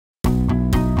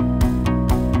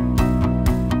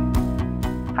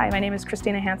Hi, my name is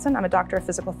Kristina Hanson. I'm a doctor of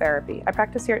physical therapy. I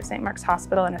practice here at St. Mark's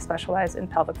Hospital and I specialize in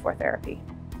pelvic floor therapy.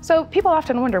 So people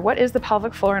often wonder, what is the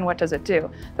pelvic floor and what does it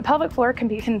do? The pelvic floor can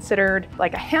be considered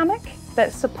like a hammock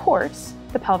that supports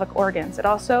the pelvic organs. It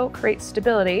also creates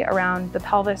stability around the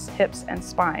pelvis, hips, and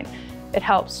spine. It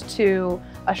helps to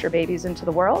usher babies into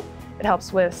the world. It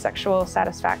helps with sexual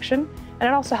satisfaction, and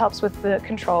it also helps with the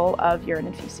control of urine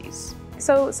and feces.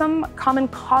 So some common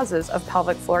causes of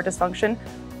pelvic floor dysfunction: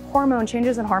 hormone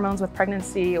changes in hormones with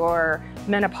pregnancy or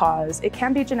menopause. It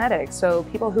can be genetic, so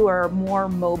people who are more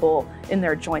mobile in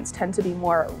their joints tend to be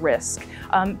more at risk.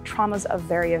 Traumas of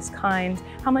various kinds,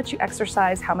 how much you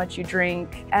exercise, how much you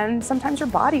drink, and sometimes your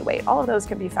body weight. All of those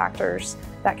can be factors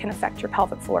that can affect your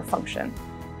pelvic floor function.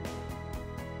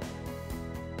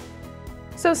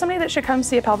 So somebody that should come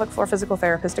see a pelvic floor physical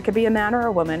therapist, it could be a man or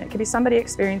a woman. It could be somebody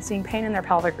experiencing pain in their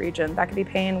pelvic region. That could be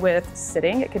pain with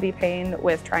sitting. It could be pain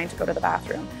with trying to go to the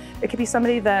bathroom. It could be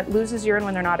somebody that loses urine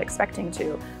when they're not expecting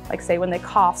to, like say when they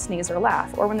cough, sneeze, or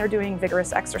laugh, or when they're doing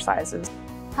vigorous exercises.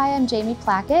 Hi, I'm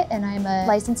Plackett, and I'm a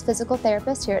licensed physical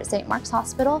therapist here at St. Mark's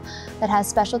Hospital that has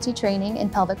specialty training in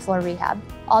pelvic floor rehab.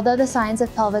 Although the signs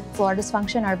of pelvic floor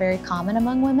dysfunction are very common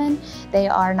among women, they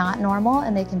are not normal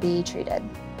and they can be treated.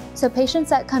 So patients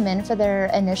that come in for their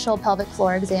initial pelvic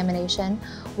floor examination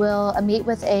will meet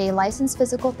with a licensed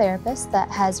physical therapist that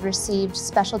has received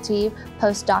specialty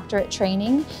postdoctorate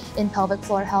training in pelvic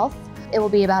floor health. It will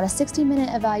be about a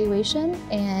 60-minute evaluation,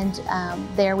 and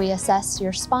there we assess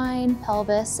your spine,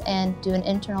 pelvis, and do an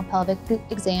internal pelvic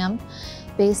exam.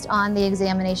 Based on the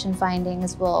examination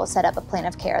findings, we'll set up a plan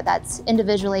of care that's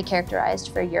individually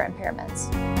characterized for your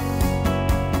impairments.